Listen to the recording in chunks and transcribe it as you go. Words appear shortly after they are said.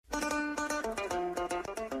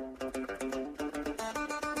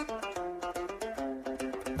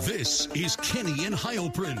This is Kenny and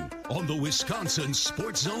Heilprin on the Wisconsin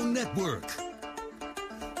Sports Zone Network.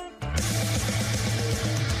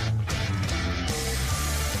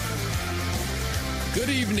 Good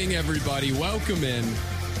evening, everybody. Welcome in.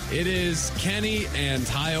 It is Kenny and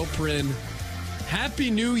Heilprin. Happy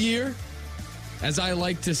New Year. As I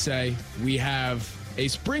like to say, we have a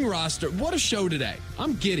spring roster. What a show today.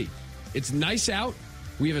 I'm giddy. It's nice out.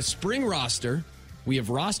 We have a spring roster. We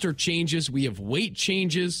have roster changes. We have weight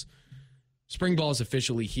changes. Spring ball is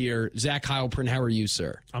officially here. Zach Heilprin, how are you,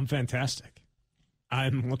 sir? I'm fantastic.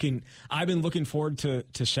 I've been looking forward to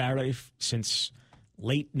Saturday since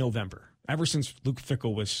late November. Ever since Luke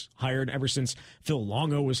Fickell was hired, ever since Phil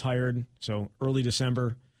Longo was hired. So early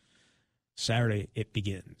December, Saturday, it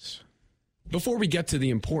begins. Before we get to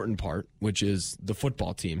the important part, which is the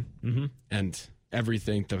football team and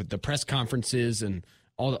everything, the press conferences and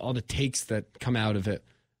all the takes that come out of it,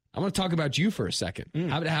 I want to talk about you for a second.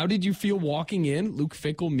 How did you feel walking in Luke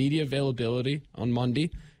Fickell media availability on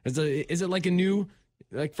Monday? Is it like a new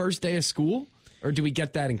first day of school, or do we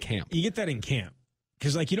get that in camp? You get that in camp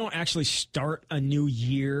because you don't actually start a new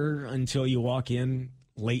year until you walk in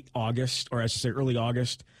late August, or I should say early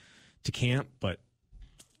August, to camp. But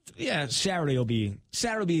yeah, Saturday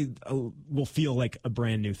will feel like a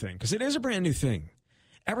brand new thing because it is a brand new thing.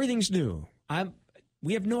 Everything's new.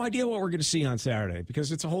 We have no idea what we're going to see on Saturday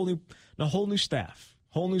because it's a whole new staff,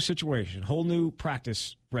 whole new situation, whole new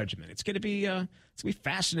practice regimen. It's going to be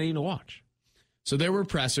fascinating to watch. So there were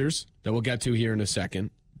pressers that we'll get to here in a second.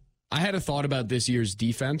 I had a thought about this year's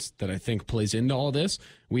defense that I think plays into all this.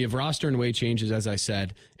 We have roster and weight changes, as I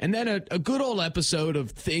said, and then a good old episode of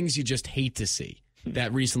things you just hate to see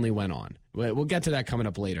that recently went on. We'll get to that coming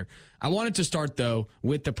up later. I wanted to start, though,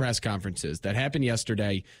 with the press conferences that happened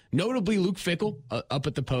yesterday, notably Luke Fickell up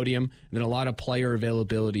at the podium, and then a lot of player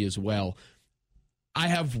availability as well. I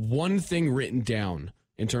have one thing written down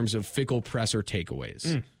in terms of Fickell presser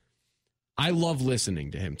takeaways. I love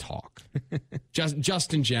listening to him talk,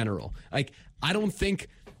 just in general. I don't think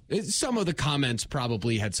some of the comments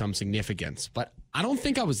probably had some significance, but I don't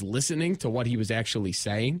think I was listening to what he was actually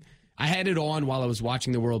saying. I had it on while I was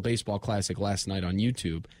watching the World Baseball Classic last night on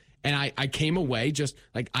YouTube, and I came away just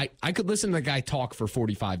I could listen to the guy talk for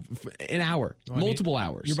an hour, multiple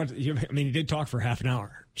hours. He did talk for half an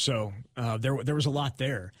hour, so there was a lot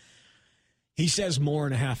there. He says more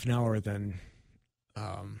in a half an hour than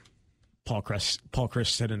Paul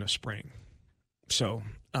Chryst said in a spring. So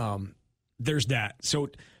there's that. So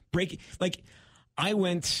I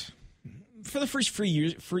went for the first few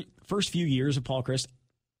years of Paul Chryst.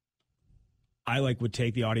 I would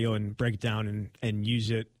take the audio and break it down and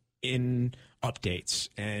use it in updates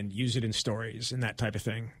and use it in stories and that type of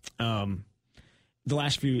thing. The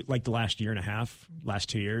last year and a half, last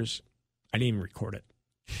 2 years, I didn't even record it.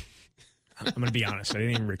 I'm going to be honest. I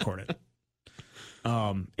didn't even record it.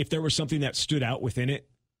 If there was something that stood out within it,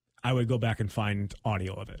 I would go back and find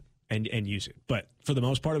audio of it and use it. But for the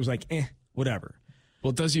most part, it was whatever.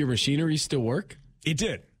 Well, does your machinery still work? It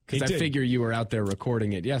did. Because I figure you were out there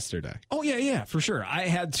recording it yesterday. Oh, yeah, for sure. I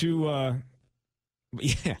had to,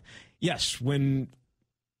 yes. When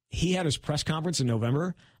he had his press conference in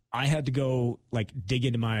November, I had to go, dig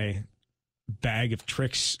into my bag of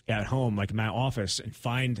tricks at home, in my office, and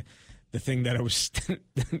find the thing that I was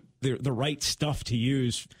the right stuff to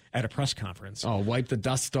use at a press conference. Oh, wipe the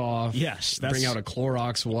dust off. Yes. Bring out a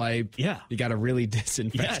Clorox wipe. Yeah. You got to really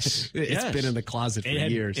disinfect. Yes. It's been in the closet for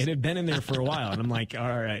years. It had been in there for a while. And I'm like, all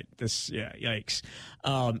right, yikes.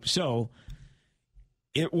 So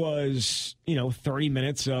it was, 30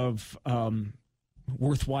 minutes of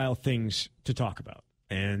worthwhile things to talk about.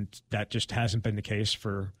 And that just hasn't been the case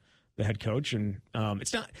for the head coach. And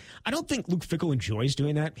it's not, I don't think Luke Fickell enjoys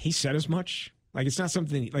doing that. He said as much. It's not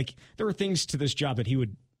something there were things to this job that he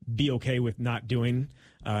would be okay with not doing.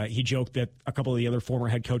 He joked that a couple of the other former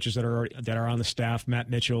head coaches that are on the staff, Matt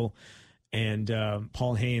Mitchell and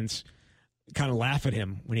Paul Haynes, kind of laugh at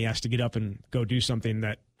him when he has to get up and go do something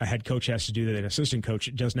that a head coach has to do that an assistant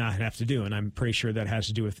coach does not have to do. And I'm pretty sure that has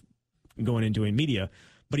to do with going and doing media,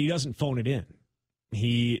 but he doesn't phone it in.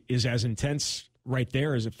 He is as intense right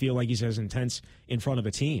there as it feel like he's as intense in front of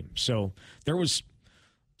a team. So there was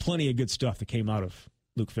plenty of good stuff that came out of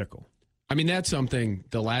Luke Fickell. That's something,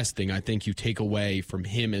 the last thing I think you take away from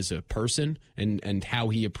him as a person and how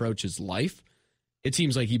he approaches life. It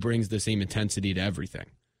seems like he brings the same intensity to everything,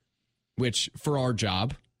 which for our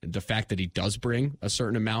job, the fact that he does bring a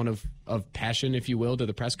certain amount of passion, if you will, to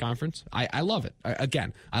the press conference, I love it.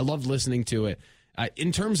 I love listening to it.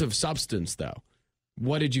 In terms of substance, though,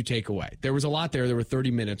 what did you take away? There was a lot there. There were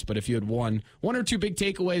 30 minutes, but if you had one or two big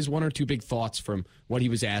takeaways, one or two big thoughts from what he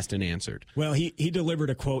was asked and answered. Well, he delivered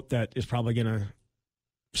a quote that is probably going to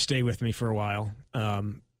stay with me for a while. I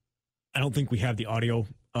don't think we have the audio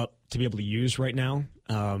up to be able to use right now.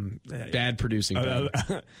 Bad producing.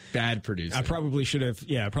 Bad producing. I probably should have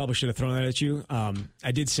thrown that at you.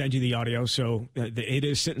 I did send you the audio, so it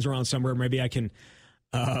is sitting around somewhere. Maybe I can,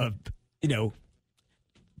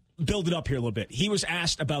 build it up here a little bit. He was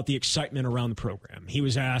asked about the excitement around the program. He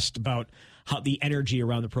was asked about how the energy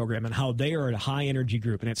around the program and how they are a high energy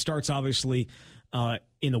group. And it starts obviously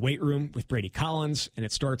in the weight room with Brady Collins, and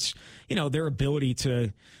it starts, their ability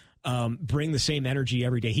to bring the same energy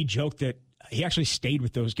every day. He joked that he actually stayed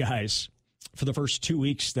with those guys for the first 2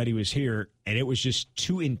 weeks that he was here, and it was just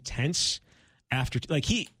too intense after,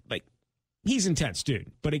 he's intense,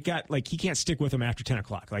 dude, but it got, he can't stick with him after 10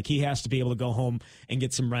 o'clock. He has to be able to go home and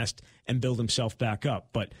get some rest and build himself back up.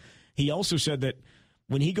 But he also said that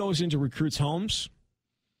when he goes into recruits' homes,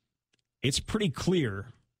 it's pretty clear.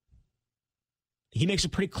 He makes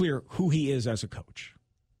it pretty clear who he is as a coach.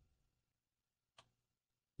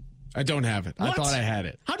 I don't have it. What? I thought I had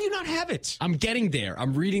it. How do you not have it? I'm getting there.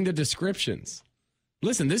 I'm reading the descriptions.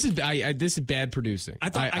 Listen, this is bad producing. I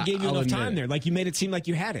thought I gave you enough time there. You made it seem like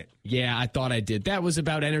you had it. Yeah, I thought I did. That was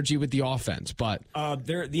about energy with the offense, but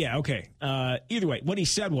okay. Either way, what he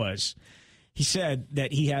said was, he said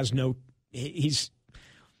that he has no.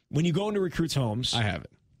 When you go into recruits' homes, I have it.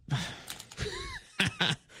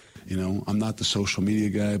 I'm not the social media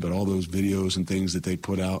guy, but all those videos and things that they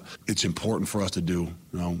put out, it's important for us to do,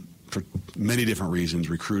 for many different reasons,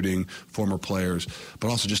 recruiting, former players, but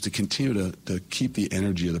also just to continue to keep the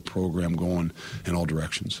energy of the program going in all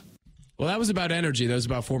directions. Well, that was about energy. That was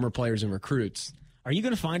about former players and recruits. Are you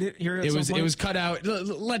going to find it here at It some point? It was cut out.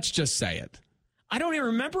 Let's just say it. I don't even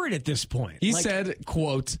remember it at this point. He said,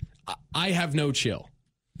 quote, "I have no chill."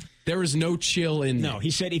 There is no chill in there. No,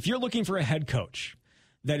 he said, if you're looking for a head coach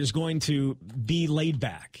that is going to be laid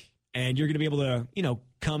back and you're going to be able to,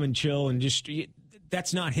 come and chill and just,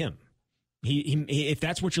 that's not him. He if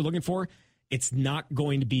that's what you're looking for, it's not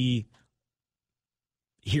going to be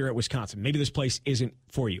here at Wisconsin. Maybe this place isn't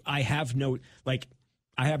for you. I have no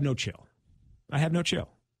chill. I have no chill.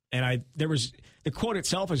 And the quote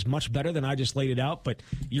itself is much better than I just laid it out, but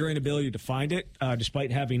your inability to find it,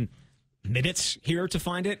 despite having minutes here to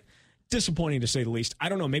find it, disappointing to say the least. I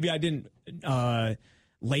don't know. Maybe I didn't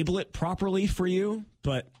label it properly for you,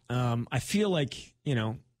 but I feel like,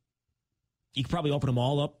 you could probably open them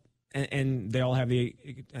all up and they all have the,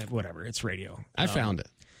 whatever, it's radio. I found it.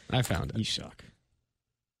 You suck.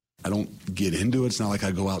 I don't get into it. It's not like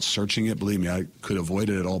I go out searching it. Believe me, I could avoid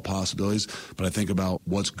it at all possibilities. But I think about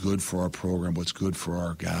what's good for our program, what's good for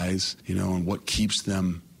our guys, and what keeps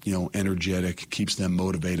them, energetic, keeps them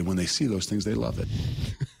motivated. When they see those things, they love it.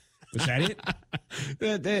 Was that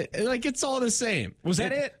it? It's all the same. Was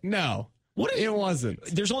that it? No. It wasn't.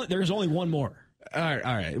 There's only one more. All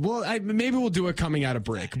right. Well, maybe we'll do it coming out of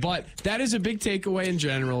break, but that is a big takeaway in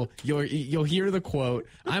general. You'll hear the quote.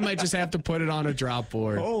 I might just have to put it on a drop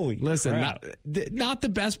board. Holy crap. Not the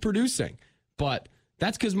best producing, but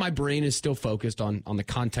that's because my brain is still focused on the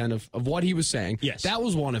content of what he was saying. Yes. That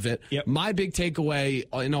was one of it. Yep. My big takeaway,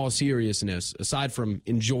 in all seriousness, aside from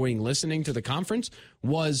enjoying listening to the conference,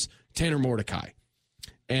 was Tanner Mordecai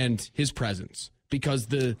and his presence. Because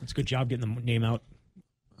it's a good job getting the name out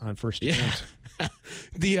on first chance.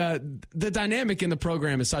 The dynamic in the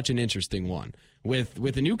program is such an interesting one.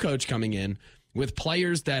 With a new coach coming in, with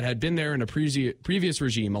players that had been there in a previous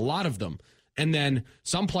regime, a lot of them, and then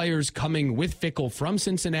some players coming with Fickell from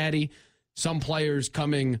Cincinnati, some players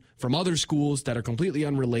coming from other schools that are completely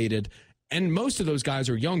unrelated, and most of those guys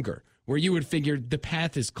are younger, where you would figure the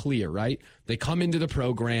path is clear, right? They come into the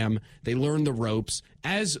program, they learn the ropes,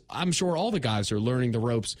 as I'm sure all the guys are learning the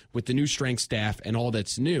ropes with the new strength staff and all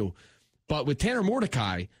that's new. But with Tanner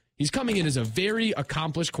Mordecai, he's coming in as a very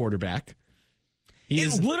accomplished quarterback.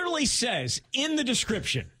 It literally says in the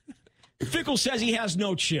description, Fickell says he has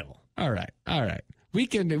no chill. All right. We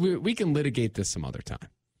can litigate this some other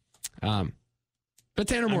time. But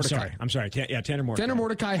Tanner Mordecai. I'm sorry. Tanner Mordecai. Tanner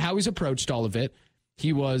Mordecai, how he's approached all of it,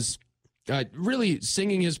 he was really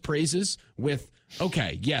singing his praises with,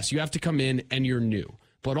 okay, yes, you have to come in and you're new.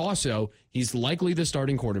 But also, he's likely the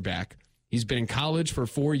starting quarterback. He's been in college for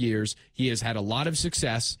 4 years. He has had a lot of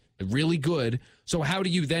success, really good. So how do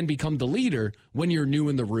you then become the leader when you're new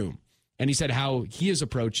in the room? And he said how he has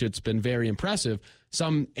approached it's been very impressive.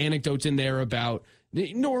 Some anecdotes in there about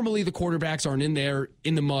normally the quarterbacks aren't in there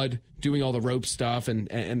in the mud doing all the rope stuff and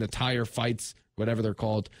the tire fights whatever they're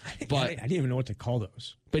called. But I didn't even know what to call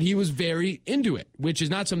those. But he was very into it, which is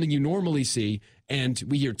not something you normally see. And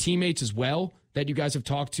we hear teammates as well that you guys have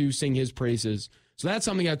talked to sing his praises. So that's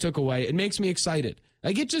something I took away. It makes me excited.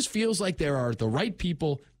 Like, it just feels like there are the right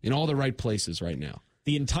people in all the right places right now.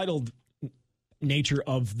 The entitled nature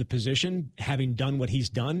of the position, having done what he's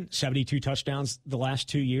done, 72 touchdowns the last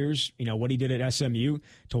 2 years, what he did at SMU,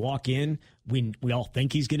 to walk in, we all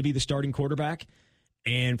think he's going to be the starting quarterback,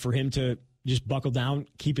 and for him to just buckle down,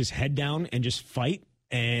 keep his head down, and just fight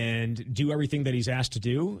and do everything that he's asked to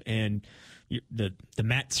do. And the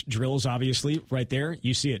Matt drills, obviously, right there.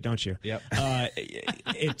 You see it, don't you? Yep.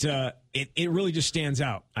 It really just stands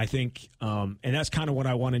out, I think, and that's kind of what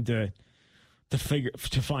I wanted to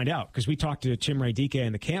find out, because we talked to Tim Radike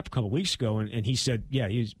in the camp a couple of weeks ago, and he said,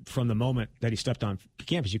 he's from the moment that he stepped on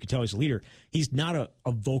campus, you could tell he's a leader. He's not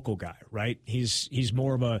a vocal guy, right? He's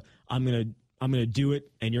more of a I'm gonna do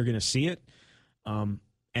it, and you're gonna see it.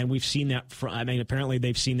 And we've seen that apparently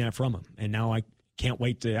they've seen that from him, and now I can't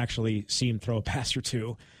wait to actually see him throw a pass or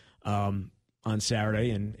two on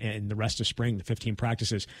Saturday and the rest of spring, the 15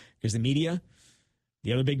 practices, because the media,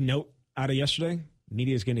 the other big note out of yesterday,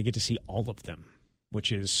 media is going to get to see all of them,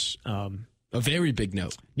 which is a very big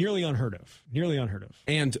note. Nearly unheard of.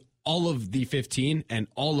 And all of the 15 and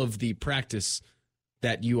all of the practice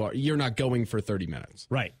that you're not going for 30 minutes.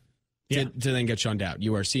 Right. To then get shunned out.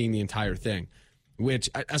 You are seeing the entire thing, which,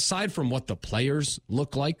 aside from what the players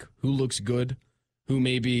look like, who looks good, who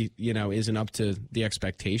maybe, isn't up to the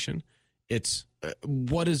expectation, it's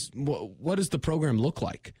what does the program look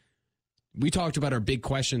like? We talked about our big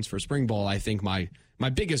questions for spring ball. I think my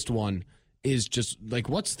biggest one is just like,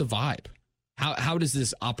 what's the vibe? How does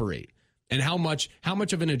this operate? And how much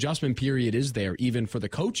of an adjustment period is there even for the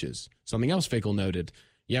coaches? Something else Fickle noted.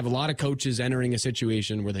 You have a lot of coaches entering a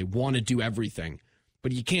situation where they want to do everything,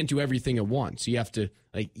 but you can't do everything at once. You have to,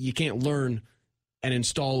 you can't learn and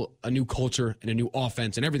install a new culture and a new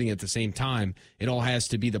offense and everything at the same time. It all has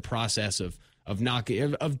to be the process of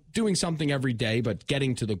doing something every day, but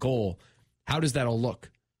getting to the goal. How does that all look?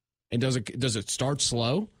 And does it start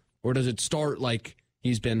slow, or does it start like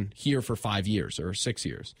he's been here for 5 years or 6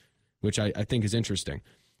 years, which I think is interesting.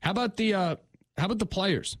 How about the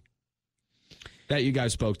players that you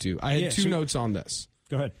guys spoke to? I had two notes on this.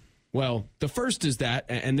 Go ahead. Well, the first is that,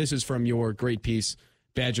 and this is from your great piece,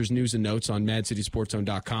 Badgers News and Notes on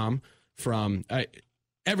MadCitySportsZone.com, from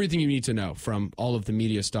everything you need to know from all of the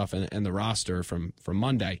media stuff and the roster from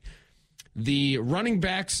Monday. The running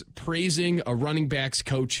backs praising a running backs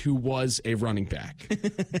coach who was a running back.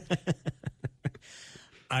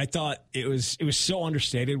 I thought it was so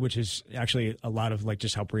understated, which is actually a lot of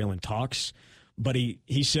just how Breland talks. But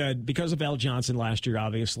he said, because of Al Johnson last year,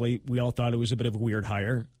 obviously, we all thought it was a bit of a weird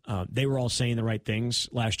hire. They were all saying the right things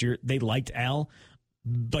last year. They liked Al,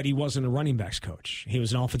 but he wasn't a running backs coach. He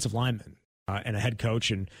was an offensive lineman and a head coach,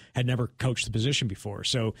 and had never coached the position before.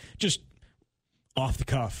 So just off the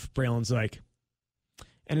cuff, Braylon's like,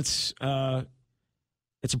 and it's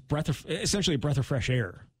essentially a breath of fresh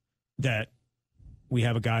air that we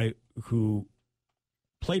have a guy who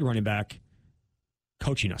played running back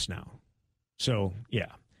coaching us now. So yeah,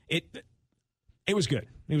 it was good.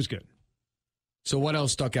 It was good. So what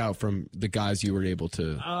else stuck out from the guys you were able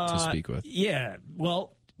to speak with? Yeah,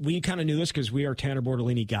 well, we kind of knew this because we are Tanner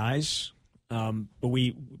Bortolini guys, so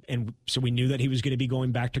we knew that he was going to be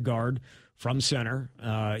going back to guard from center.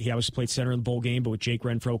 He obviously played center in the bowl game, but with Jake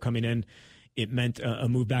Renfro coming in, it meant a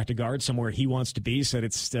move back to guard, somewhere he wants to be. Said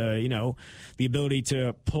it's the ability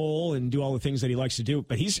to pull and do all the things that he likes to do.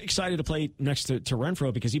 But he's excited to play next to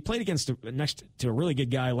Renfro because he played next to a really good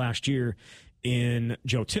guy last year in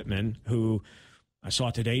Joe Tippmann, who I saw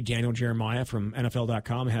today. Daniel Jeremiah from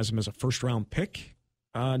NFL.com has him as a first-round pick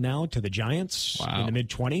now to the Giants in the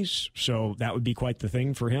mid-20s. So that would be quite the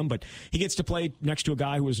thing for him. But he gets to play next to a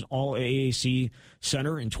guy who was an all-AAC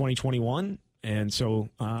center in 2021. And so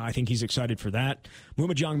I think he's excited for that.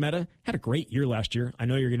 Mumajong Meta had a great year last year. I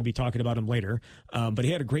know you're going to be talking about him later, but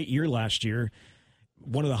he had a great year last year.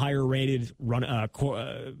 One of the higher-rated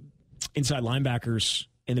inside linebackers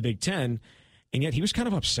in the Big Ten, and yet he was kind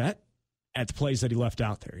of upset at the plays that he left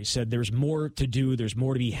out there. He said there's more to do, there's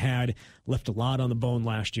more to be had, left a lot on the bone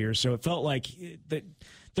last year. So it felt like that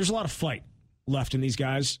there's a lot of fight left in these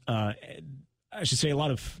guys. I should say a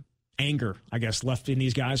lot of anger, I guess, left in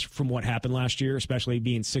these guys from what happened last year, especially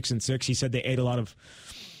being 6-6. He said they ate a lot of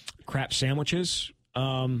crap sandwiches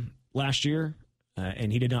last year,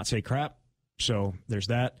 and he did not say crap. So there's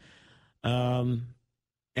that. And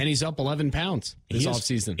he's up 11 pounds this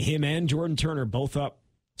offseason. Him and Jordan Turner both up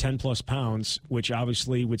 10-plus pounds, which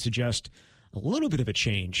obviously would suggest a little bit of a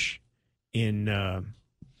change in the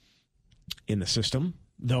system.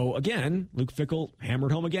 Though, again, Luke Fickell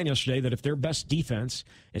hammered home again yesterday that if their best defense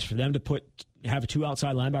is for them to have 2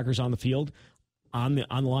 outside linebackers on the field on the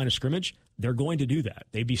line of scrimmage, they're going to do that.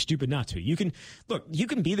 They'd be stupid not to. You can have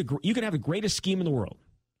the greatest scheme in the world,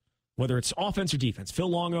 whether it's offense or defense. Phil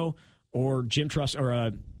Longo or Jim Truss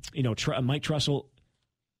or Mike Tressel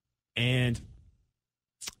and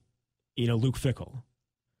Luke Fickell.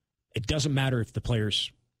 It doesn't matter if the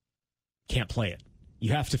players can't play it.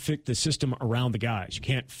 You have to fit the system around the guys. You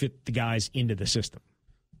can't fit the guys into the system.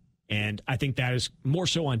 And I think that is more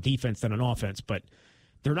so on defense than on offense. But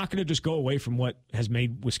they're not going to just go away from what has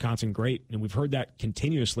made Wisconsin great. And we've heard that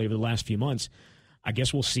continuously over the last few months. I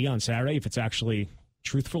guess we'll see on Saturday if it's actually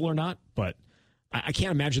truthful or not. But I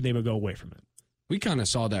can't imagine they would go away from it. We kind of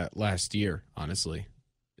saw that last year, honestly.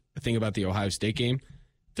 The thing about the Ohio State game,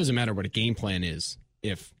 it doesn't matter what a game plan is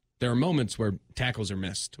if there are moments where tackles are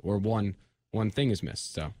missed or one thing is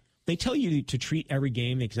missed. So they tell you to treat every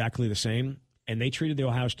game exactly the same, and they treated the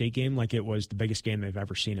Ohio State game like it was the biggest game they've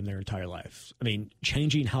ever seen in their entire life. I mean,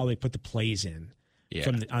 changing how they put the plays in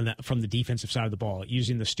from the defensive side of the ball,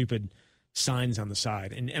 using the stupid signs on the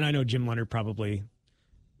side. And I know Jim Leonard probably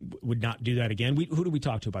would not do that again. Who did we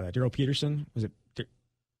talk to about that? Daryl Peterson? Was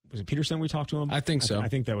it Peterson we talked to him? I think so. I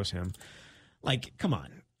think that was him. Like, come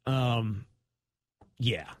on.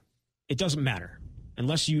 Yeah, it doesn't matter.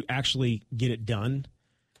 Unless you actually get it done,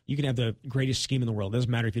 you can have the greatest scheme in the world. It doesn't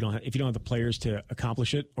matter if you don't have the players to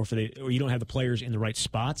accomplish it, or you don't have the players in the right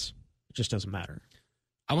spots. It just doesn't matter.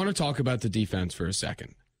 I want to talk about the defense for a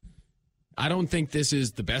second. I don't think this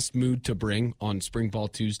is the best mood to bring on Spring Ball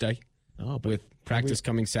Tuesday. With practice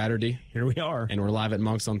coming Saturday. Here we are. And we're live at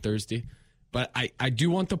Monk's on Thursday. But I do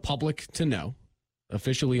want the public to know,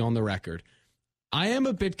 officially on the record, I am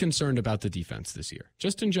a bit concerned about the defense this year,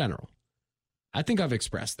 just in general. I think I've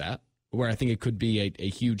expressed that, where I think it could be a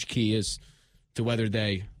huge key as to whether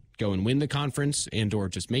they go and win the conference and or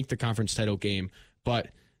just make the conference title game. But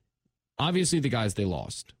obviously the guys they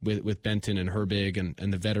lost with Benton and Herbig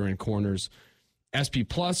and the veteran corners, SP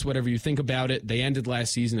Plus, whatever you think about it, they ended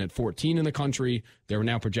last season at 14 in the country. They were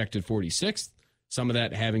now projected 46th. Some of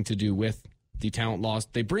that having to do with the talent loss.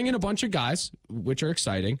 They bring in a bunch of guys, which are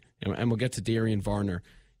exciting, and we'll get to Darian Varner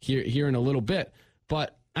here in a little bit.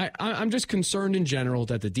 But I'm just concerned in general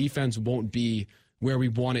that the defense won't be where we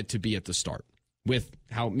want it to be at the start, with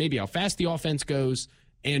how fast the offense goes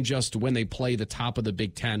and just when they play the top of the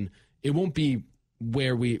Big Ten. It won't be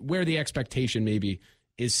where the expectation maybe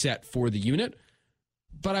is set for the unit.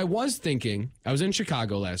 But I was in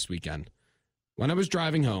Chicago last weekend. When I was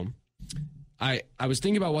driving home, I was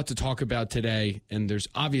thinking about what to talk about today, and there's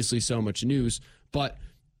obviously so much news, but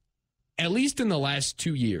at least in the last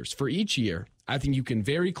 2 years, for each year, I think you can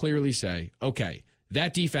very clearly say, okay,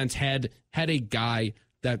 that defense had a guy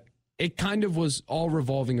that it kind of was all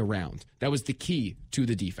revolving around. That was the key to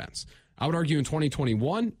the defense. I would argue in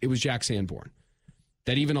 2021, it was Jack Sanborn.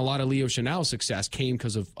 That even a lot of Leo Chenal's success came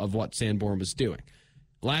because of what Sanborn was doing.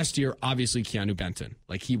 Last year, obviously, Keanu Benton.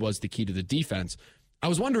 Like, he was the key to the defense. I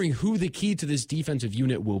was wondering who the key to this defensive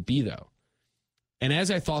unit will be, though. And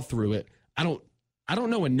as I thought through it, I don't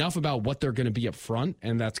know enough about what they're going to be up front,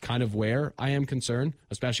 and that's kind of where I am concerned,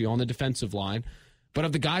 especially on the defensive line. But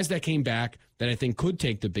of the guys that came back that I think could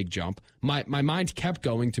take the big jump, my mind kept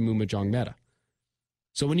going to Mumajong Meta.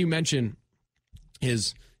 So when you mention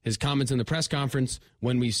his comments in the press conference,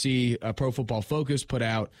 when we see Pro Football Focus put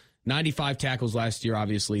out 95 tackles last year,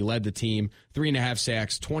 obviously led the team, 3.5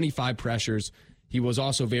 sacks, 25 pressures. He was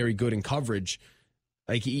also very good in coverage.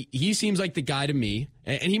 Like he seems like the guy to me,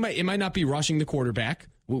 and it might not be rushing the quarterback.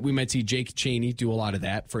 We might see Jake Chaney do a lot of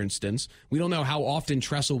that, for instance. We don't know how often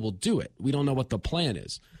Tressel will do it. We don't know what the plan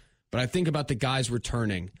is. But I think about the guys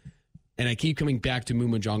returning, and I keep coming back to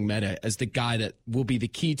Mumajong Meta as the guy that will be the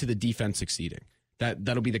key to the defense succeeding.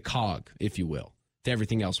 That'll be the cog, if you will, to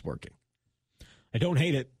everything else working. I don't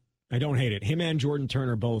hate it. Him and Jordan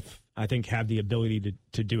Turner both, I think, have the ability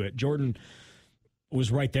to do it. Jordan was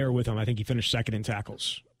right there with him. I think he finished second in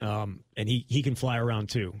tackles. And he can fly around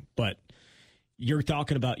too. But you're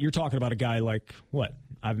talking about a guy like what?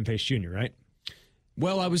 Ivan Pace Jr., right?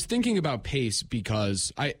 Well, I was thinking about Pace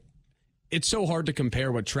because it's so hard to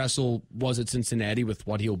compare what Tressel was at Cincinnati with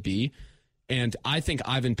what he'll be. And I think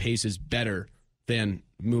Ivan Pace is better than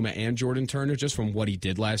Muma and Jordan Turner just from what he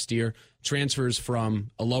did last year. Transfers from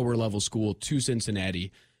a lower level school to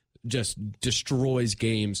Cincinnati, just destroys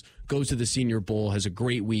games, goes to the Senior Bowl, has a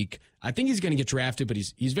great week. I think he's going to get drafted, but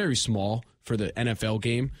he's very small for the NFL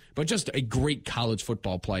game, but just a great college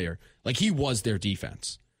football player. Like, he was their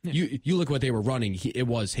defense. Yeah. You look what they were running, it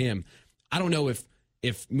was him. I don't know if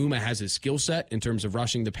if Muma has his skill set in terms of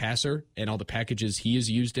rushing the passer and all the packages he is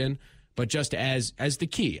used in, but just as the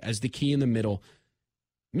key in the middle.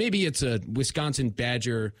 Maybe it's a Wisconsin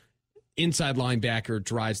Badger inside linebacker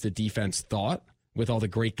drives the defense thought with all the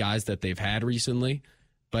great guys that they've had recently.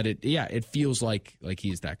 But it feels like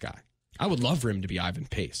he's that guy. I would love for him to be Ivan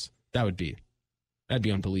Pace. That'd be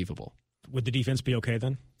unbelievable. Would the defense be okay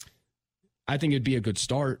then? I think it'd be a good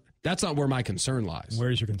start. That's not where my concern lies. Where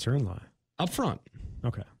does your concern lie? Up front.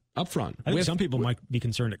 Okay. Up front. I think some people might be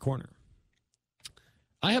concerned at corner.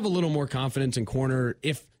 I have a little more confidence in corner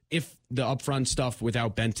if the upfront stuff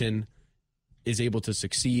without Benton is able to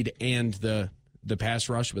succeed and the pass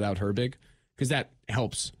rush without Herbig, because that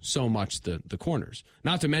helps so much the corners.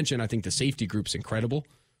 Not to mention, I think the safety group's incredible.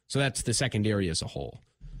 So that's the secondary as a whole.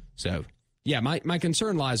 So, yeah, my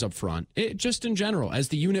concern lies up front. Just in general, as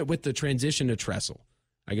the unit with the transition to Tressel.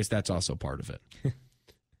 I guess that's also part of it.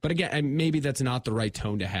 But again, maybe that's not the right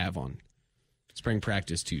tone to have on spring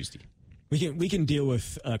practice Tuesday. We can deal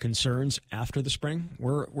with concerns after the spring.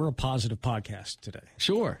 We're a positive podcast today.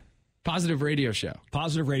 Sure. Positive radio show.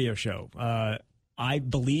 Positive radio show. I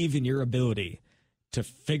believe in your ability to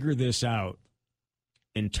figure this out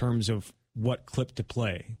in terms of what clip to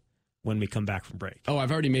play when we come back from break. Oh,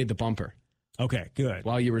 I've already made the bumper. Okay, good.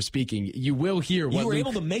 While you were speaking, you will hear what you were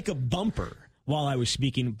able to make a bumper while I was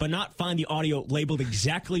speaking, but not find the audio labeled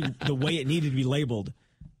exactly the way it needed to be labeled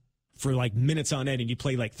for like minutes on end, and you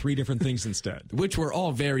play like 3 different things instead. Which were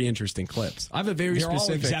all very interesting clips. I have a very They're specific.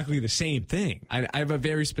 all exactly the same thing. I have a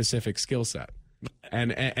very specific skill set,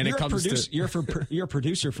 and it comes to. You're a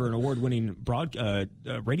producer for an award-winning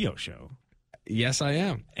radio show. Yes, I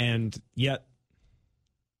am, and yet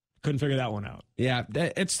couldn't figure that one out. Yeah,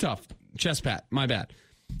 it's tough. Chest pat, my bad.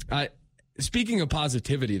 Speaking of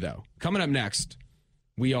positivity, though, coming up next,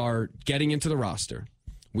 we are getting into the roster.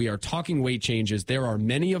 We are talking weight changes. There are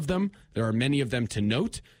many of them. There are many of them to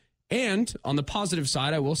note. And on the positive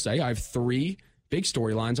side, I will say I have 3 big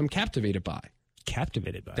storylines I'm captivated by.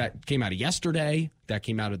 Captivated by? That came out of yesterday. That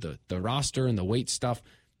came out of the roster and the weight stuff.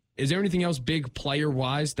 Is there anything else big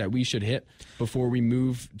player-wise that we should hit before we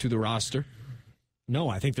move to the roster? No,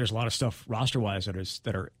 I think there's a lot of stuff roster-wise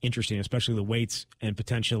that are interesting, especially the weights and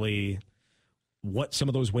potentially what some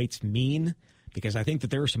of those weights mean. Because I think that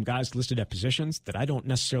there are some guys listed at positions that I don't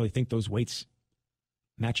necessarily think those weights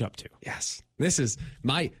match up to. Yes. This is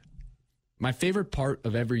my favorite part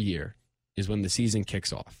of every year is when the season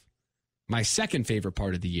kicks off. My second favorite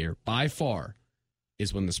part of the year, by far,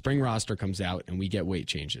 is when the spring roster comes out and we get weight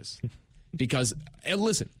changes. Because,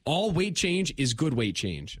 listen, all weight change is good weight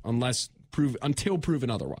change until proven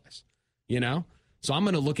otherwise. You know? So I'm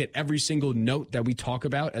going to look at every single note that we talk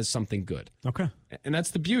about as something good. Okay. And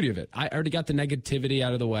that's the beauty of it. I already got the negativity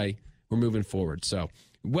out of the way. We're moving forward. So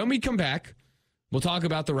when we come back, we'll talk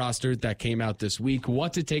about the roster that came out this week,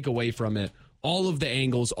 what to take away from it, all of the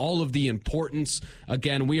angles, all of the importance.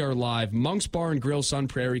 Again, we are live. Monk's Bar and Grill, Sun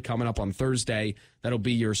Prairie, coming up on Thursday. That'll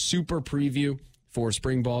be your super preview for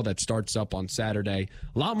spring ball that starts up on Saturday.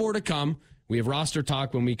 A lot more to come. We have roster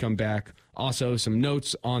talk when we come back. Also, some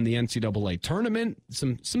notes on the NCAA tournament.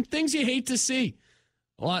 Some things you hate to see.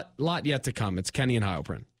 A lot yet to come. It's Kenny and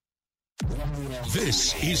Heilprin.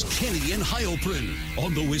 This is Kenny and Heilprin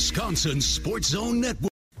on the Wisconsin Sports Zone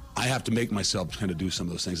Network. I have to make myself kind of do some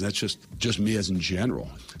of those things. That's just me as in general.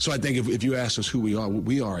 So I think if you ask us who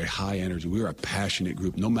we are a high energy. We are a passionate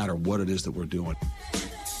group, no matter what it is that we're doing.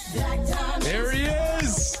 There he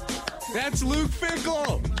is. That's Luke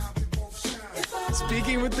Fickell.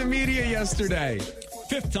 Speaking with the media yesterday.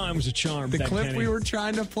 5th time was a charm. The clip Kenny. we were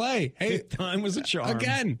trying to play. Hey, 5th time was a charm.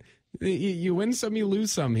 Again, you win some, you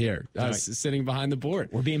lose some here, sitting behind the board.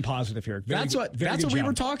 We're being positive here. That's what we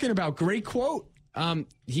were talking about. Great quote.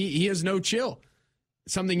 He has no chill.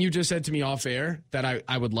 Something you just said to me off air that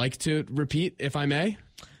I would like to repeat, if I may,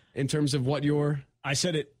 in terms of what I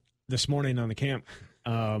said it this morning on the camp.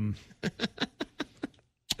 I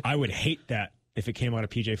would hate that if it came out of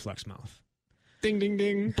PJ Fleck's mouth. Ding, ding,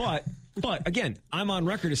 ding. But again, I'm on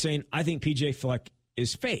record as saying I think PJ Fleck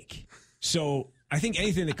is fake. So I think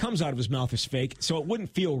anything that comes out of his mouth is fake, so it wouldn't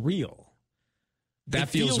feel real. That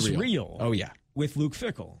feels real. Oh, yeah. With Luke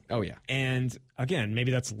Fickell. Oh, yeah. And again,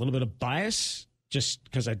 maybe that's a little bit of bias just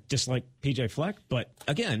because I dislike PJ Fleck. But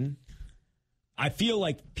again, I feel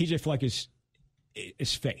like PJ Fleck is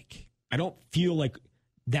fake. I don't feel like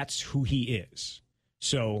that's who he is.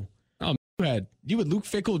 So. Oh, you had Luke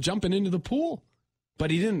Fickell jumping into the pool. But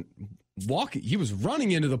he didn't walk. He was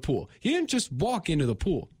running into the pool. He didn't just walk into the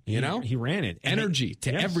pool, you know? He ran it. Energy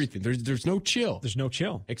to everything. There's no chill. There's no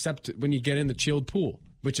chill. Except when you get in the chilled pool,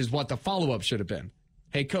 which is what the follow-up should have been.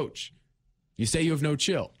 Hey, coach, You say you have no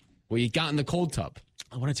chill. Well, you got in the cold tub.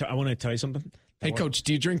 I want to tell you something. Hey, Coach,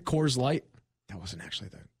 do you drink Coors Light? That wasn't actually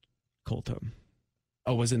the cold tub.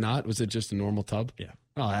 Oh, was it not? Was it just a normal tub? Yeah.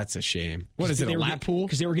 Oh, that's a shame. What is it, a lap pool?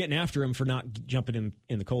 Because they were getting after him for not jumping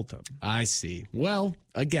in the cold tub. I see. Well,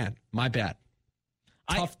 again, my bad.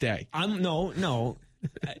 Tough day. No.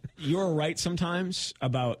 You're right sometimes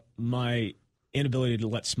about my inability to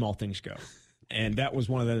let small things go. And that was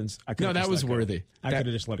one of those. That was worthy. I could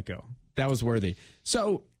have just let it go. That was worthy.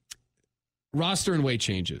 So, roster and weight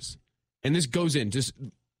changes. And this goes in.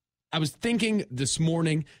 I was thinking this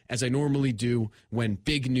morning, as I normally do when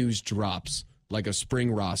big news drops, like a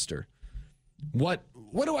spring roster. What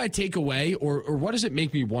do I take away, or what does it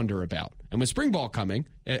make me wonder about? And with spring ball coming,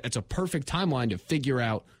 it's a perfect timeline to figure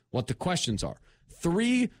out what the questions are.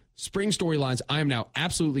 3 spring storylines I am now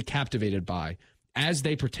absolutely captivated by as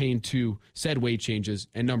they pertain to said weight changes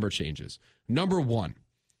and number changes. Number 1,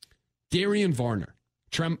 Darian Varner,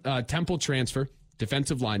 Temple transfer,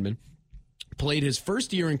 defensive lineman, played his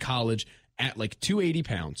first year in college at like 280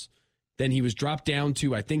 pounds. Then he was dropped down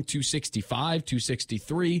to, I think, 265,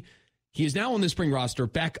 263. He is now on the spring roster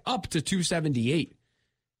back up to 278.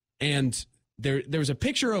 And there was a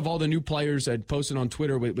picture of all the new players I'd posted on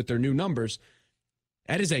Twitter with their new numbers.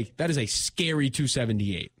 That is a scary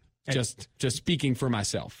 278. Just speaking for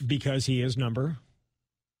myself. Because he is number?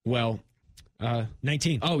 Well,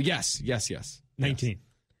 19. Oh, yes. 19. Yes.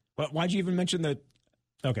 But why'd you even mention the...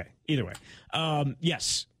 Okay, either way.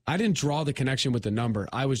 Yes. I didn't draw the connection with the number.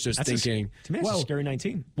 I was just thinking... To me, it's a scary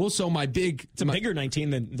 19. Well, so It's a bigger 19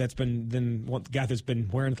 than what the guy that's been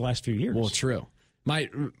wearing it the last few years. Well, true.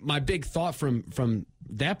 My big thought from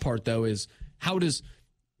that part, though, is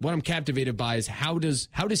what I'm captivated by is how does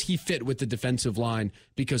he fit with the defensive line?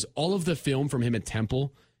 Because all of the film from him at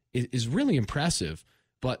Temple is really impressive.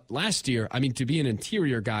 But last year, I mean, to be an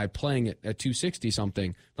interior guy playing at 260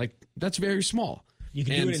 something, like that's very small. You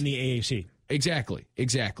can do it in the AAC.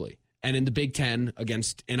 Exactly. And in the Big Ten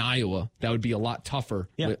in Iowa, that would be a lot tougher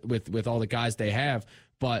with all the guys they have.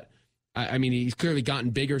 But I mean, he's clearly gotten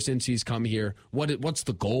bigger since he's come here. What's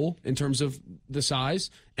the goal in terms of the size?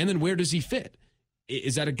 And then where does he fit?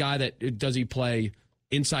 Is that a guy does he play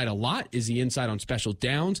inside a lot? Is he inside on special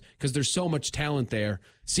downs? Because there's so much talent there.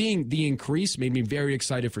 Seeing the increase made me very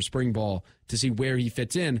excited for spring ball to see where he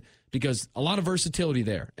fits in, because a lot of versatility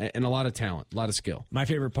there and a lot of talent, a lot of skill. My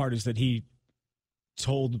favorite part is that he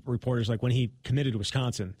told reporters, like when he committed to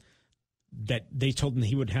Wisconsin, that they told him that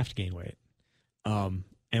he wouldn't have to gain weight.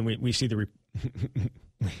 And we see the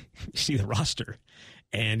see the roster,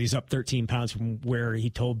 and he's up 13 pounds from where he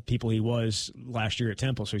told people he was last year at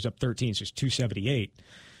Temple. So he's up 13, so he's 278.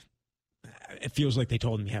 It feels like they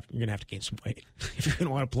told him you're going to have to gain some weight if you're going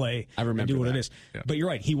to want to play and do what it is. Yeah. But you're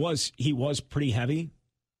right. He was pretty heavy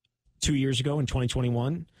 2 years ago in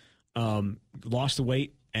 2021. Lost the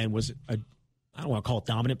weight and was I don't want to call it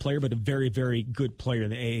dominant player, but a very, very good player in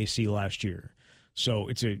the AAC last year. So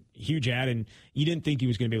it's a huge add, and you didn't think he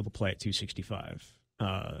was going to be able to play at 265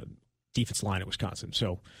 defense line at Wisconsin.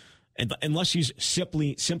 So unless he's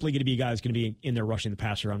simply going to be a guy that's going to be in there rushing the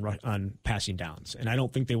passer on passing downs, and I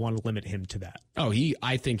don't think they want to limit him to that. Oh,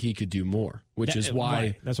 I think he could do more, which is why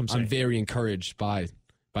right. That's what I'm saying. I'm very encouraged by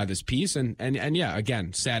this piece. And yeah,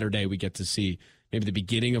 again, Saturday we get to see maybe the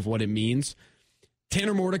beginning of what it means.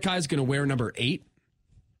 Tanner Mordecai is going to wear number 8.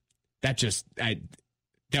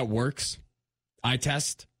 That works. Eye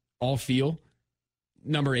test, all feel.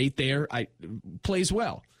 Number 8 there, plays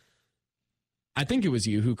well. I think it was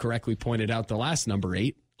you who correctly pointed out the last number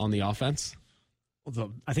 8 on the offense.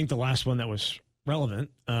 Well, I think the last one that was relevant,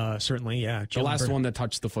 certainly, yeah. The last one that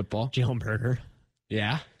touched the football. Jalen Berger.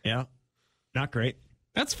 Yeah. Yeah. Not great.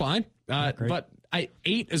 That's fine. But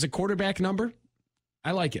 8 as a quarterback number,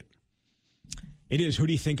 I like it. It is. Who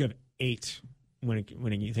do you think of 8 when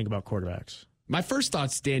you think about quarterbacks? My first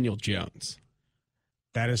thought's Daniel Jones.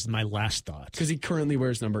 That is my last thought. Because he currently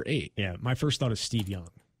wears number 8. Yeah, my first thought is Steve Young.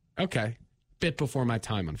 Okay. Bit before my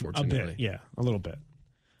time, unfortunately. A bit, yeah, a little bit.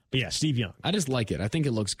 But yeah, Steve Young. I just like it. I think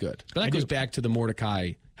it looks good. But that goes back to the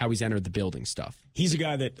Mordecai, how he's entered the building stuff. He's a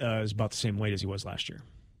guy that is about the same weight as he was last year.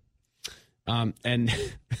 And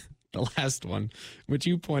the last one, which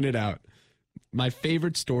you pointed out, my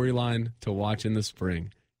favorite storyline to watch in the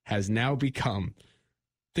spring has now become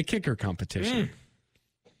the kicker competition.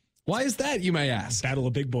 Why is that, you may ask? Battle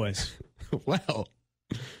of big boys. Well,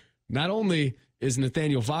 not only is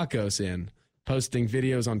Nathaniel Vakos posting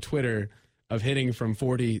videos on Twitter of hitting from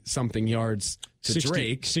 40-something yards to 60,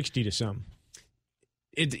 Drake. 60 to some.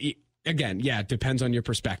 Again, yeah, it depends on your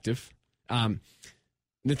perspective.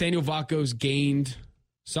 Nathaniel Vakos gained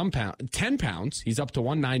 10 pounds. He's up to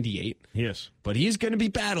 198. Yes. But he's going to be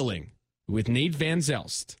battling with Nate Van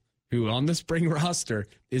Zelst, who on the spring roster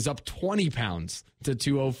is up 20 pounds to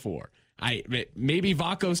 204. Maybe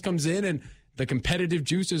Vakos comes in and the competitive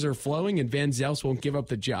juices are flowing and Van Zelst won't give up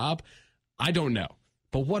the job. I don't know.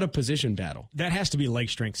 But what a position battle. That has to be leg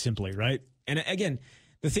strength simply, right? And again,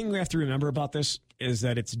 the thing we have to remember about this is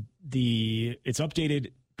that it's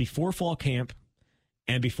updated before fall camp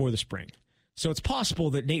and before the spring. So it's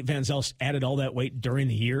possible that Nate Van Zelst added all that weight during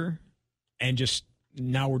the year and just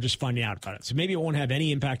now we're just finding out about it. So maybe it won't have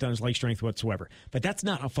any impact on his leg strength whatsoever. But that's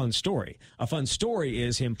not a fun story. A fun story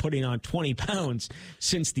is him putting on 20 pounds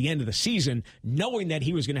since the end of the season, knowing that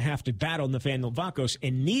he was going to have to battle Nathaniel Vakos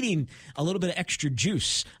and needing a little bit of extra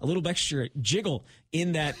juice, a little bit extra jiggle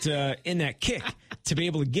in that kick to be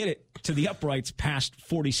able to get it to the uprights past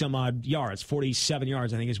 40-some-odd yards. 47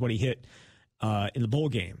 yards, I think, is what he hit in the bowl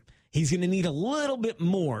game. He's going to need a little bit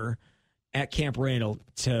more at Camp Randall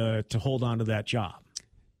to hold on to that job.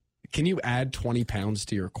 Can you add 20 pounds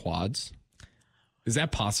to your quads? Is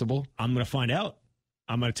that possible? I'm going to find out.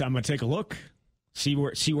 I'm going to take a look, see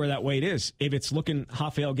where that weight is. If it's looking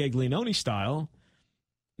Rafael Gaglianone style,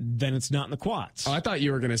 then it's not in the quads. Oh, I thought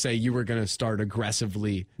you were going to say you were going to start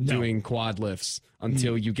aggressively doing quad lifts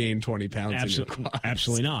until you gain 20 pounds in your quads.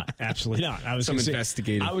 Absolutely not. Absolutely not. I was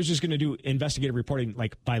investigative. I was just going to do investigative reporting,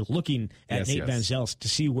 like by looking at Nate Van Zelst to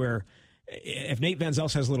see where, if Nate Van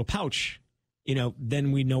Zelst has a little pouch,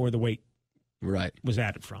 then we know where the weight was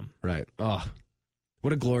added from. Right. Oh,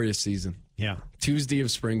 what a glorious season. Yeah. Tuesday of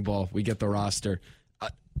spring ball, we get the roster.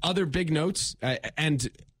 Other big notes, and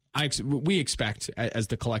we expect, as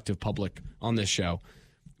the collective public on this show,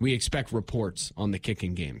 we expect reports on the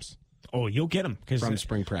kicking games. Oh, you'll get them from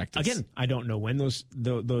spring practice. Again, I don't know when those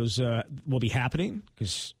will be happening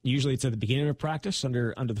because usually it's at the beginning of practice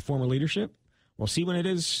under the former leadership. We'll see when it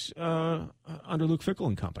is under Luke Fickell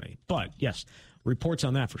and company. But, yes, reports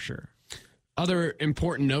on that for sure. Other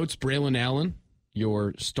important notes, Braylon Allen,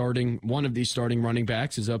 one of these starting running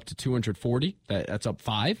backs, is up to 240. That's up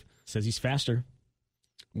 5. Says he's faster.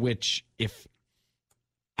 Which,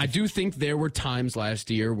 I do think there were times last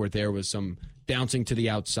year where there was some bouncing to the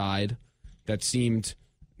outside that seemed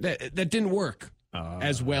that didn't work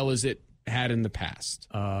as well as it had in the past.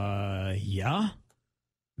 Yeah.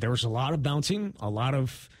 There was a lot of bouncing, a lot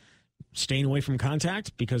of staying away from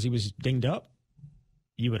contact because he was dinged up.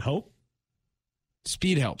 You would hope.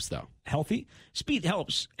 Speed helps, though. Healthy. Speed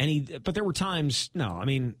helps. But there were times,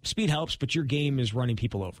 speed helps, but your game is running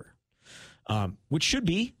people over. Which should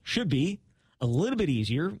be a little bit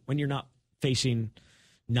easier when you're not facing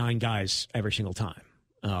 9 guys every single time.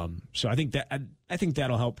 So I think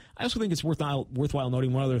that'll help. I also think it's worthwhile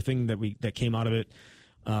noting one other thing that came out of it: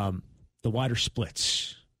 the wider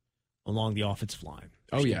splits along the offensive line.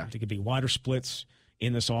 Oh yeah, it could be wider splits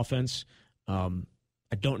in this offense.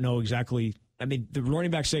 I don't know exactly. I mean, the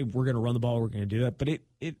running backs say we're going to run the ball, we're going to do that, but it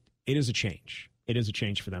is a change. It is a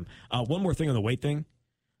change for them. One more thing on the weight thing.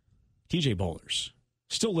 TJ Bollers,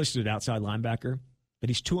 still listed at outside linebacker, but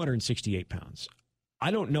he's 268 pounds.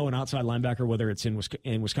 I don't know an outside linebacker, whether it's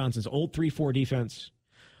in Wisconsin's old 3-4 defense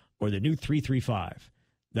or the new 3-3-5,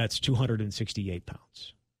 that's 268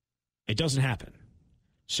 pounds. It doesn't happen.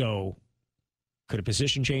 So could a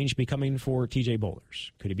position change be coming for TJ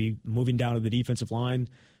Bollers? Could he be moving down to the defensive line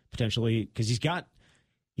potentially? Because he's got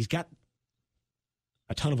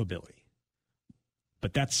a ton of ability.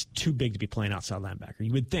 But that's too big to be playing outside linebacker.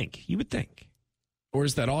 You would think. Or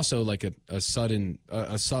is that also like a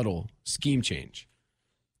subtle scheme change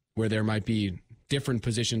where there might be different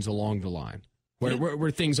positions along the line where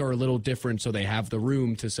things are a little different so they have the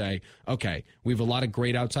room to say, okay, we have a lot of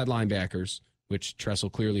great outside linebackers, which Tressel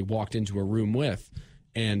clearly walked into a room with,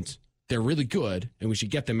 and they're really good, and we should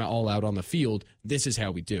get them all out on the field. This is how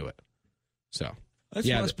we do it. So that's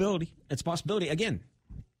a possibility. It's a possibility. Again,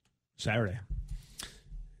 Saturday.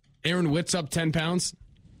 Aaron Witt's up 10 pounds.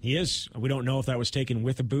 He is. We don't know if that was taken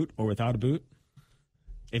with a boot or without a boot.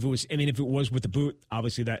 If it was with the boot,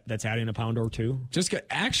 obviously that's adding a pound or two.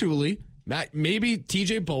 Actually, maybe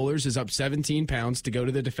TJ Bollers is up 17 pounds to go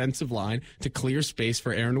to the defensive line to clear space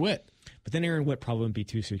for Aaron Witt. But then Aaron Witt probably would be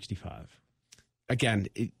 265. Again,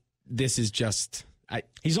 this is just...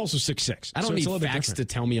 he's also 6'6". I don't need facts to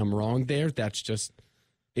tell me I'm wrong there. That's just...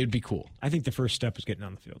 It'd be cool. I think the first step is getting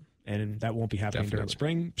on the field, and that won't be happening during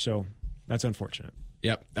spring, so that's unfortunate.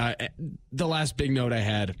 Yep. The last big note I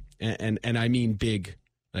had, and I mean big,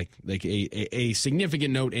 like a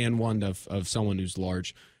significant note and one of someone who's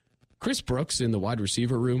large. Chris Brooks in the wide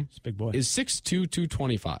receiver room big boy. Is 6'2",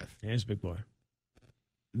 225. Yeah, he's a big boy.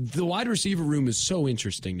 The wide receiver room is so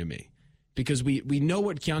interesting to me because we know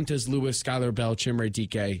what Keontez Lewis, Skylar Bell, Chimere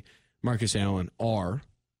Dike, Marcus Allen are,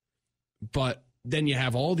 but then you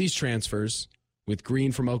have all these transfers with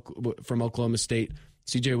Green from Oklahoma State,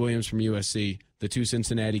 CJ Williams from USC, the two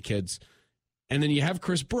Cincinnati kids, and then you have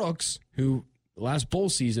Chris Brooks, who last bowl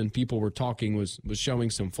season people were talking was showing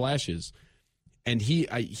some flashes, and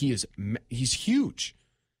he's huge.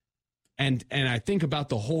 And I think about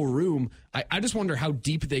the whole room. I just wonder how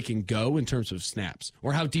deep they can go in terms of snaps,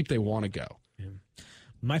 or how deep they want to go. Yeah.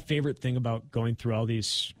 My favorite thing about going through all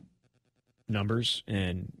these numbers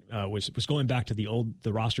and was going back to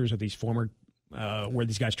the rosters of these former where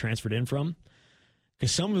these guys transferred in from,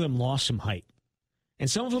 because some of them lost some height, and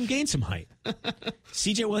some of them gained some height.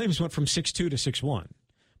 C.J. Williams went from 6'2" to 6'1".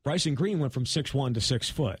 Bryson Green went from 6'1" to 6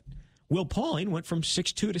 foot. Will Pauling went from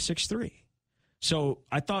 6'2" to 6'3". So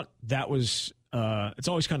I thought that was it's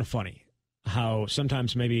always kind of funny how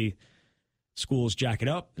sometimes maybe schools jack it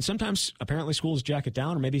up, and sometimes apparently schools jack it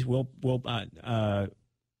down, or maybe did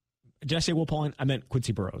I say Will Pauling? I meant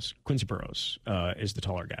Quincy Burrows. Quincy Burrows is the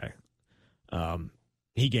taller guy.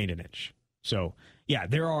 He gained an inch. So yeah,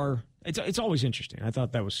 it's always interesting. I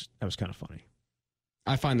thought that was kind of funny.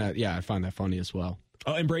 I find that funny as well.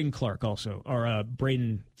 Oh, and Braden Clark also, or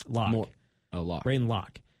Braden Locke. Locke. Braden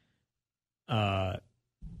Locke.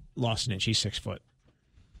 Lost an inch. He's 6 foot.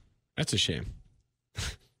 That's a shame.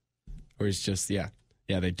 Or it's just,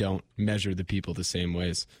 they don't measure the people the same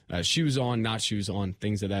ways. Shoes on, not shoes on,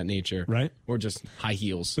 things of that nature. Right. Or just high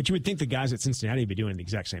heels. But you would think the guys at Cincinnati would be doing it the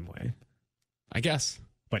exact same way. I guess.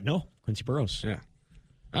 But no, Quincy Burrows. Yeah.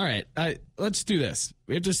 All right. Let's do this.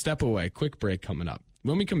 We have to step away. Quick break coming up.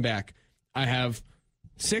 When we come back, I have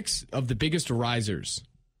 6 of the biggest risers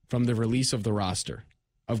from the release of the roster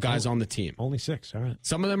of guys on the team. Only 6. All right.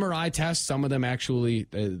 Some of them are eye tests. Some of them actually,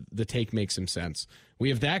 the take makes some sense. We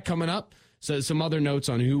have that coming up. So some other notes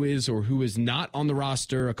on who is or who is not on the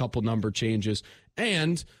roster, a couple number changes,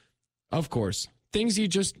 and, of course, things you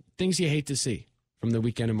hate to see from the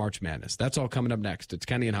weekend of March Madness. That's all coming up next. It's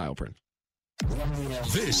Kenny and Heilprin.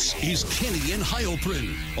 This is Kenny and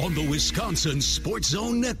Heilprin on the Wisconsin Sports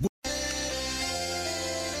Zone Network.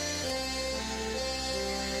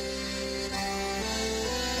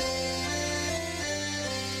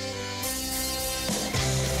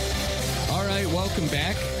 All right, welcome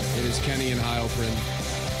back. It is Kenny and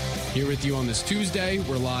Heilprin here with you on this Tuesday.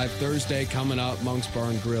 We're live Thursday coming up, Monk's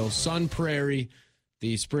Bar and Grill, Sun Prairie,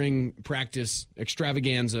 the spring practice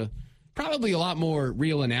extravaganza. Probably a lot more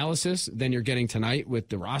real analysis than you're getting tonight with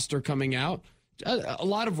the roster coming out. A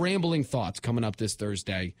lot of rambling thoughts coming up this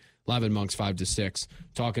Thursday, live at Monk's 5 to 6,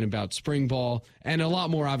 talking about spring ball and a lot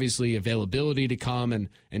more, obviously, availability to come and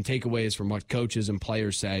takeaways from what coaches and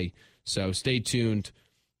players say. So stay tuned.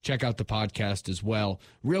 Check out the podcast as well.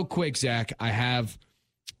 Real quick, Zach, I have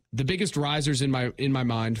the biggest risers in my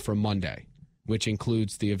mind from Monday, which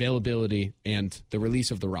includes the availability and the release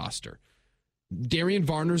of the roster. Darian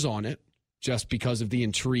Varner's on it just because of the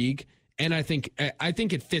intrigue, and I think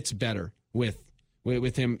it fits better with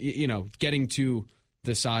him, getting to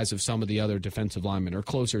the size of some of the other defensive linemen or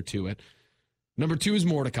closer to it. Number 2 is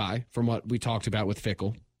Mordecai, from what we talked about with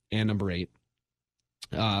Fickle, and number 8.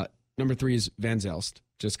 Number 3 is Van Zelst,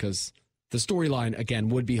 just because the storyline, again,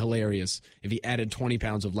 would be hilarious if he added 20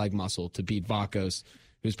 pounds of leg muscle to beat Vakos,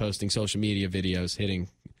 who's posting social media videos hitting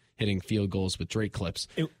field goals with Drake clips.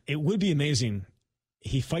 It would be amazing.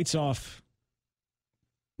 He fights off,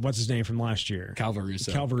 what's his name from last year?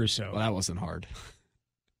 Calvaruso. Well, that wasn't hard.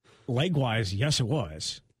 Leg-wise, yes, it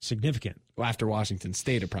was. Significant. Well, after Washington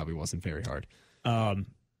State, it probably wasn't very hard.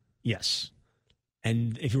 Yes.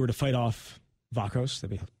 And if you were to fight off Vakos,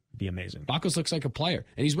 that'd be amazing. Vakos looks like a player,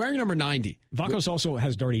 and he's wearing number 90. Vakos also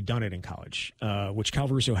has already done it in college, which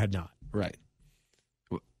Calvaruso had not. Right.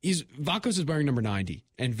 Vakos is wearing number 90,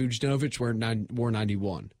 and Vujnovic wore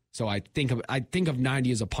 91. So I think of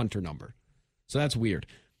 90 as a punter number. So that's weird.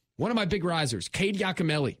 One of my big risers, Cade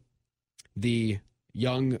Giacomelli, the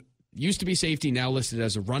young, used to be safety, now listed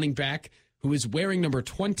as a running back, who is wearing number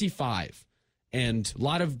 25. And a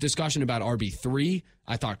lot of discussion about RB3.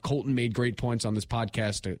 I thought Colton made great points on this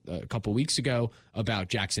podcast a couple weeks ago about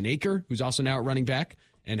Jackson Aker, who's also now at running back,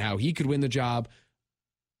 and how he could win the job.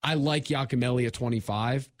 I like Giacomelli at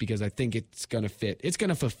 25 because I think it's going to fit. It's going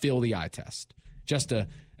to fulfill the eye test. Just a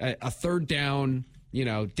third down,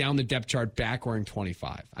 down the depth chart back wearing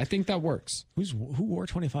 25. I think that works. Who wore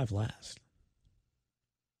 25 last?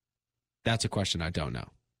 That's a question I don't know.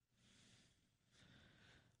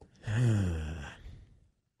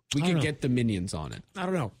 We could get the minions on it. I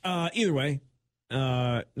don't know. Either way,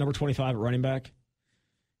 number 25 at running back,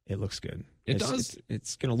 it looks good. It does.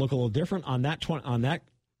 It's going to look a little different on that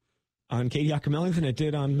on Katie Akamelli than it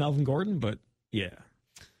did on Melvin Gordon, but yeah.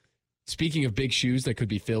 Speaking of big shoes that could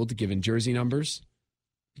be filled given jersey numbers,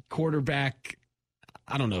 quarterback,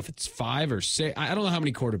 I don't know if it's 5 or 6. I don't know how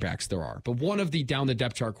many quarterbacks there are, but one of the down the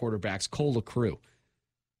depth chart quarterbacks, Cole LaCrue,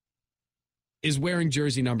 is wearing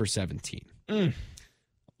jersey number 17.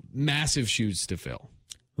 Massive shoes to fill.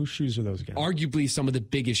 Whose shoes are those again? Arguably some of the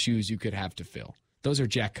biggest shoes you could have to fill. Those are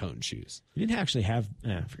Jack Cohn shoes. You didn't actually have,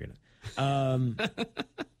 forget it.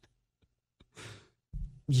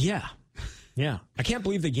 Yeah. Yeah. I can't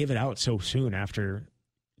believe they gave it out so soon after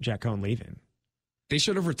Jack Cohn leaving. They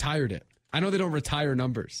should have retired it. I know they don't retire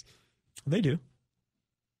numbers. They do.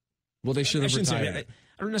 Well, they should have retired it.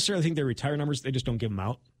 I don't necessarily think they retire numbers. They just don't give them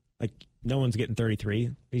out. Like, no one's getting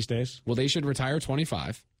 33 these days. Well, they should retire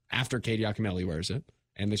 25 after Katie Akamelli wears it,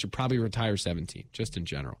 and they should probably retire 17, just in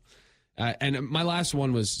general. And my last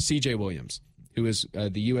one was C.J. Williams, who is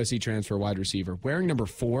the USC transfer wide receiver, wearing number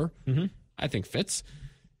 4. I think fits.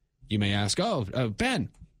 You may ask, Ben,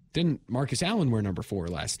 didn't Marcus Allen wear number 4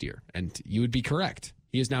 last year? And you would be correct.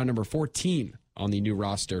 He is now number 14 on the new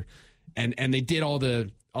roster. And they did all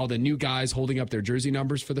the new guys holding up their jersey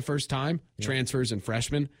numbers for the first time, transfers and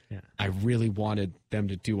freshmen. Yeah. I really wanted them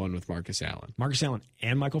to do one with Marcus Allen. Marcus Allen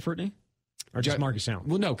and Michael Furtney? Or just Marcus Allen?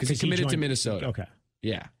 Well, no, because he committed to Minnesota. Okay.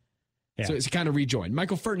 Yeah. So it's kind of rejoined.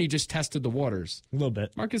 Michael Furtney just tested the waters. A little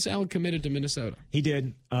bit. Marcus Allen committed to Minnesota. He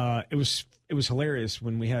did. It was hilarious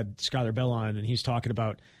when we had Skylar Bell on, and he's talking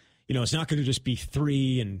about, it's not going to just be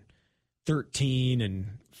 3 and 13 and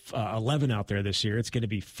 11 out there this year. It's going to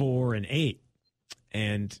be 4 and 8.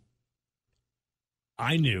 And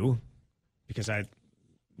I knew, because I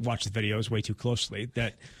watched the videos way too closely,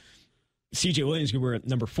 that C.J. Williams could wear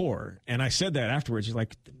number 4. And I said that afterwards. He's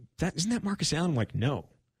like, isn't that Marcus Allen? I'm like, no.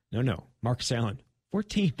 Marcus Allen,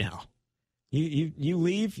 14 now. You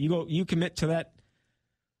leave, you commit to that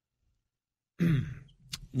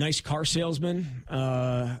nice car salesman,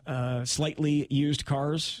 slightly used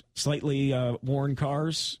cars, slightly worn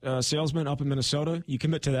cars salesman up in Minnesota. You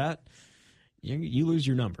commit to that, you lose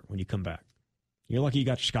your number when you come back. You're lucky you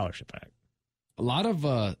got your scholarship back. A lot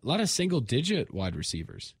of single digit wide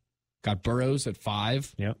receivers. Got Burrows at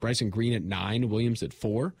 5, Bryson Green at 9, Williams at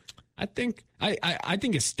 4. I think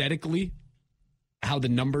aesthetically, how the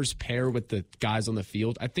numbers pair with the guys on the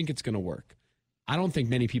field, I think it's going to work. I don't think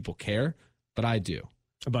many people care, but I do.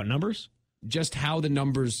 About numbers? Just how the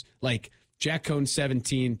numbers, like Jack Cohn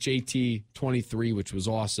 17, JT 23, which was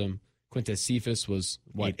awesome. Quintez Cephas was,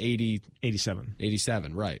 80? 87.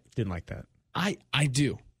 87, right. Didn't like that. I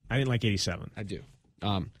do. I didn't like 87. I do.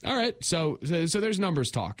 All right, so there's numbers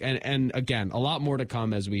talk. And again, a lot more to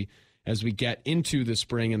come as we get into the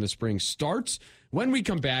spring and the spring starts. When we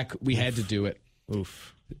come back, we had to do it.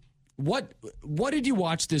 Oof. What did you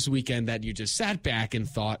watch this weekend that you just sat back and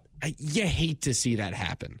thought, you hate to see that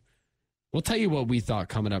happen? We'll tell you what we thought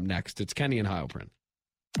coming up next. It's Kenny and Heilprin.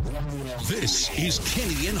 This is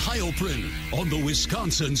Kenny and Heilprin on the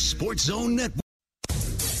Wisconsin Sports Zone Network.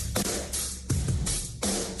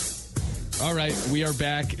 All right, we are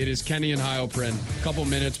back. It is Kenny and Heilprin. A couple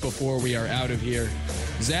minutes before we are out of here.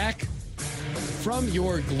 Zach, from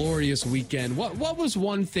your glorious weekend, what was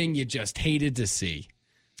one thing you just hated to see?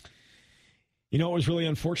 It was really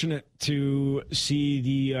unfortunate to see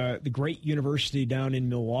the great university down in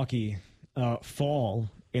Milwaukee fall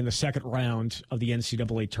in the second round of the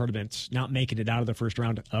NCAA tournament, not making it out of the first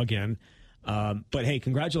round again. But, hey,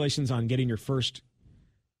 congratulations on getting your first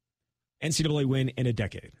NCAA win in a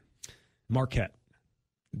decade. Marquette.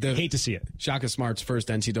 Hate to see it. Shaka Smart's first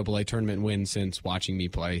NCAA tournament win since watching me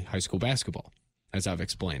play high school basketball, as I've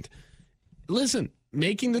explained. Listen,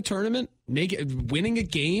 making the tournament, winning a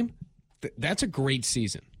game, that's a great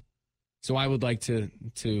season. So I would like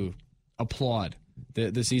to applaud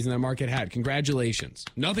the season that Marquette had. Congratulations.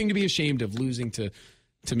 Nothing to be ashamed of losing to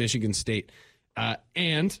Michigan State.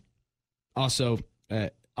 And also,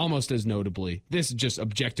 almost as notably, this just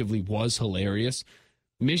objectively was hilarious.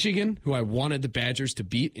 Michigan, who I wanted the Badgers to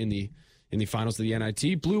beat in the finals of the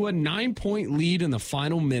NIT, blew a 9-point lead in the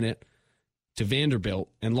final minute to Vanderbilt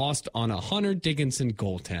and lost on a Hunter Dickinson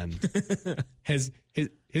goaltend.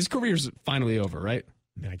 His career's finally over, right?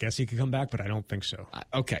 I guess he could come back, but I don't think so.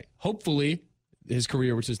 Okay. Hopefully his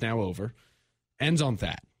career, which is now over, ends on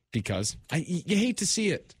that, because you hate to see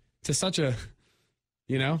it to such a,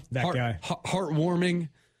 guy. Heartwarming,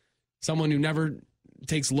 someone who never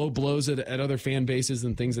takes low blows at other fan bases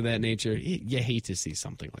and things of that nature. You hate to see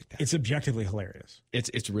something like that. It's objectively hilarious.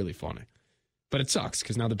 It's really funny, but it sucks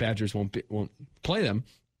because now the Badgers won't play them.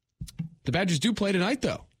 The Badgers do play tonight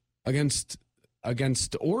though against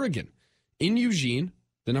Oregon in Eugene,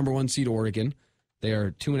 the number 1 seed Oregon. They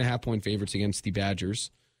are 2.5-point favorites against the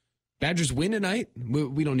Badgers. Badgers win tonight.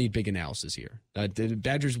 We don't need big analysis here. Did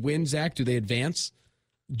Badgers win, Zach? Do they advance?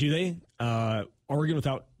 Do they? Oregon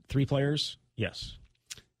without 3 players? Yes.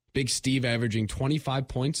 Big Steve averaging 25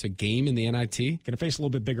 points a game in the NIT. Going to face a little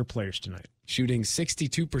bit bigger players tonight. Shooting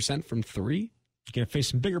 62% from 3. Going to face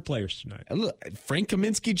some bigger players tonight. Look, Frank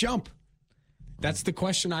Kaminsky jump. That's the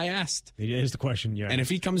question I asked. It is the question, yeah. And if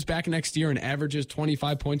he comes back next year and averages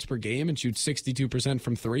 25 points per game and shoots 62%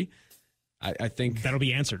 from 3, I think that'll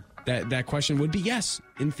be answered. That question would be yes,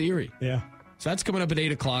 in theory. Yeah. So that's coming up at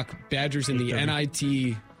 8 o'clock. Badgers in the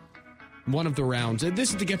NIT, one of the rounds. This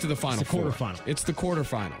is to get to the Final Four. Quarterfinal. It's the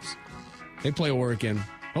quarterfinals. They play Oregon.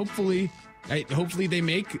 Hopefully they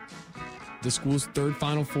make the school's 3rd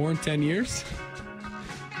Final Four in 10 years.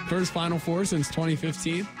 First Final Four since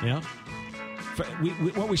 2015. Yeah.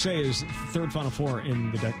 What we say is 3rd Final Four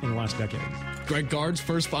in the last decade. Greg Gard's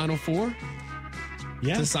first Final Four.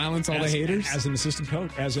 Yeah. To silence all the haters? As an assistant coach,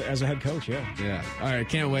 as a head coach, yeah. Yeah. All right,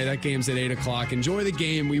 can't wait. That game's at 8 o'clock. Enjoy the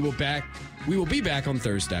game. We will be back on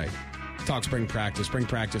Thursday. Talk spring practice. Spring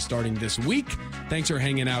practice starting this week. Thanks for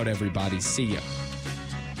hanging out, everybody. See ya.